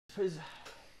suppose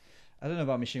I don't know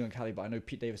about Machine Gun Kelly, but I know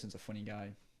Pete Davidson's a funny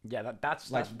guy. Yeah,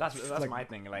 that's Like, like- my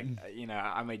thing. Like, you know,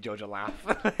 I made Georgia laugh.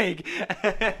 Like,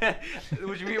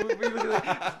 what do you mean?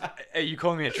 Are you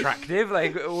calling me attractive?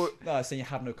 Like, No, I was saying you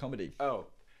have no comedy. oh,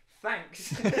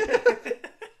 thanks.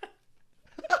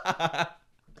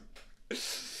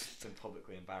 Been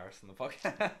publicly embarrassed on the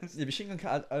podcast. Yeah, Machine Gun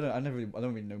Kelly. I don't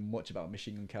really know much about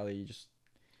Machine Gun Kelly. You just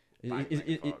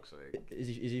is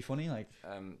he funny? Like,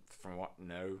 From what?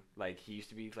 No, like he used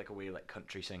to be like a weird like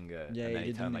country singer, Yeah, and then he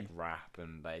he did, turned didn't like rap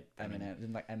and like Eminem,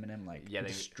 didn't like Eminem like Yeah, they-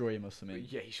 destroy him or something?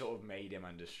 Yeah, he sort of made him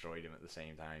and destroyed him at the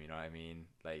same time. You know what I mean?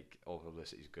 Like all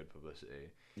publicity is good publicity.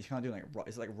 He's kind of doing like rock.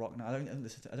 Is it like rock now? I don't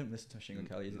listen to Machine Gun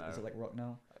Kelly. Is it like rock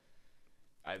now?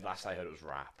 Last I heard it was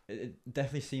rap, It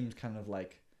definitely seemed kind of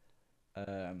like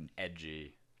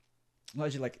edgy. not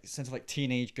actually like sense of like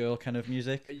teenage girl kind of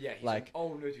music. Yeah, he's like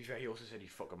oh no, to be fair, he also said he'd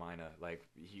fuck a minor. Like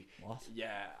he. what?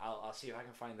 Yeah, I'll see if I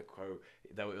can find the quote.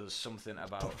 There was something The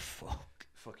about fuck?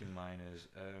 fucking minors.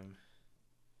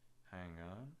 Hang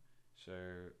on. So,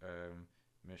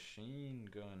 Machine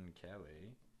Gun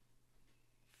Kelly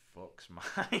fucks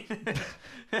minors.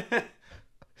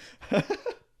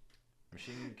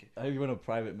 Machine Gun I hope you went on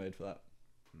private mode for that.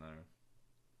 No.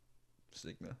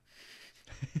 Sigma.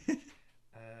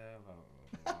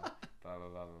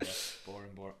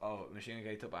 Boring. Oh, Machine Gun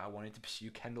Kelly talked about how I wanted to pursue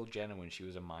Kendall Jenner when she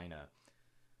was a minor.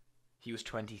 He was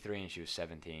 23 and she was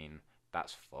 17.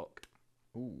 That's fucked.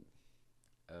 Ooh.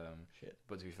 Shit.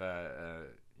 But to be fair,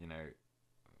 you know,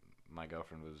 my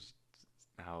girlfriend was,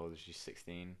 how old was she?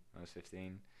 16. I was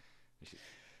 15.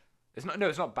 It's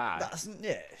not bad. That's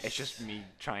yeah. It's just me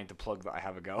trying to plug that I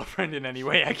have a girlfriend in any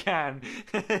way I can.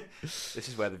 This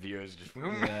is where the viewers just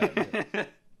Yeah.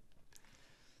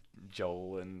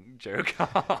 Joel and Joe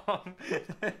come.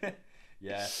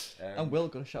 Yeah. And Will,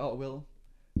 got a shout out Will.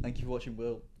 Thank you for watching,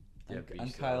 Will. Yeah, And, beast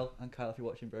and Kyle, if you're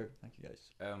watching, bro. Thank you guys.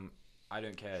 I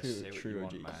don't care. True- Say what true you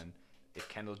want, OGs. man. If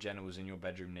Kendall Jenner was in your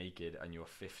bedroom naked and you're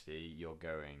 50, you're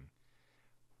going,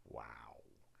 wow.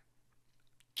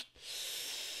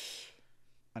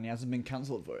 And he hasn't been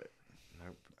cancelled for it.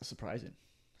 Nope. That's surprising,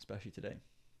 especially today.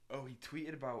 Oh, he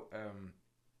tweeted about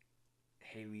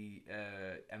Haley,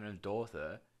 Eminem's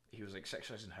daughter. He was like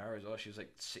sexualizing her as well. She was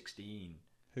like 16.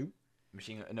 Who?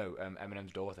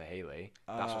 Eminem's daughter Haley.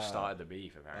 That's what started the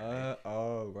beef, apparently.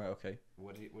 Oh, right, okay.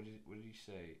 What did he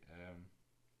say?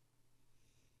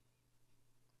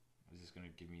 Is this gonna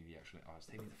give me the actual? Oh, it's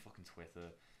taking me to fucking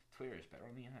Twitter. Twitter is better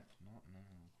on the app, not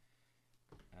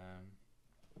now.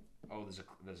 Oh,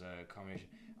 there's a combination.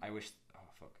 I wish. Oh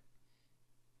fuck.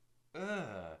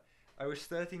 I wish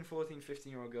 13, 14,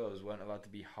 15-year-old girls weren't allowed to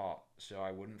be hot, so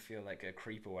I wouldn't feel like a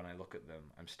creeper when I look at them.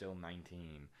 I'm still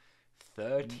 19.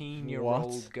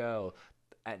 13-year-old girl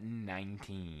at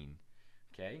 19.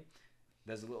 Okay?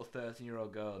 There's a little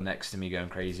 13-year-old girl next to me going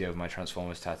crazy over my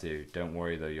Transformers tattoo. Don't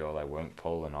worry though, y'all. I won't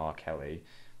pull an R. Kelly.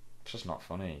 It's just not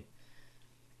funny.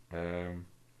 Is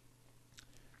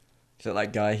that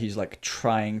like guy who's like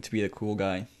trying to be the cool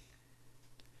guy?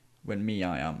 When me,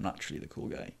 I am naturally the cool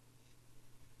guy.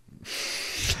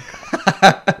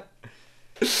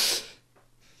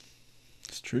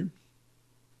 It's true.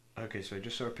 Okay, so I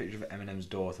just saw a picture of Eminem's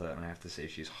daughter, and I have to say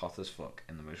she's hot as fuck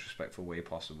in the most respectful way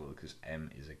possible because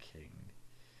M is a king.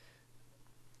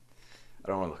 I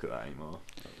don't want to look at that anymore.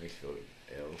 That makes me feel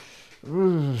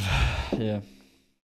ill. Yeah.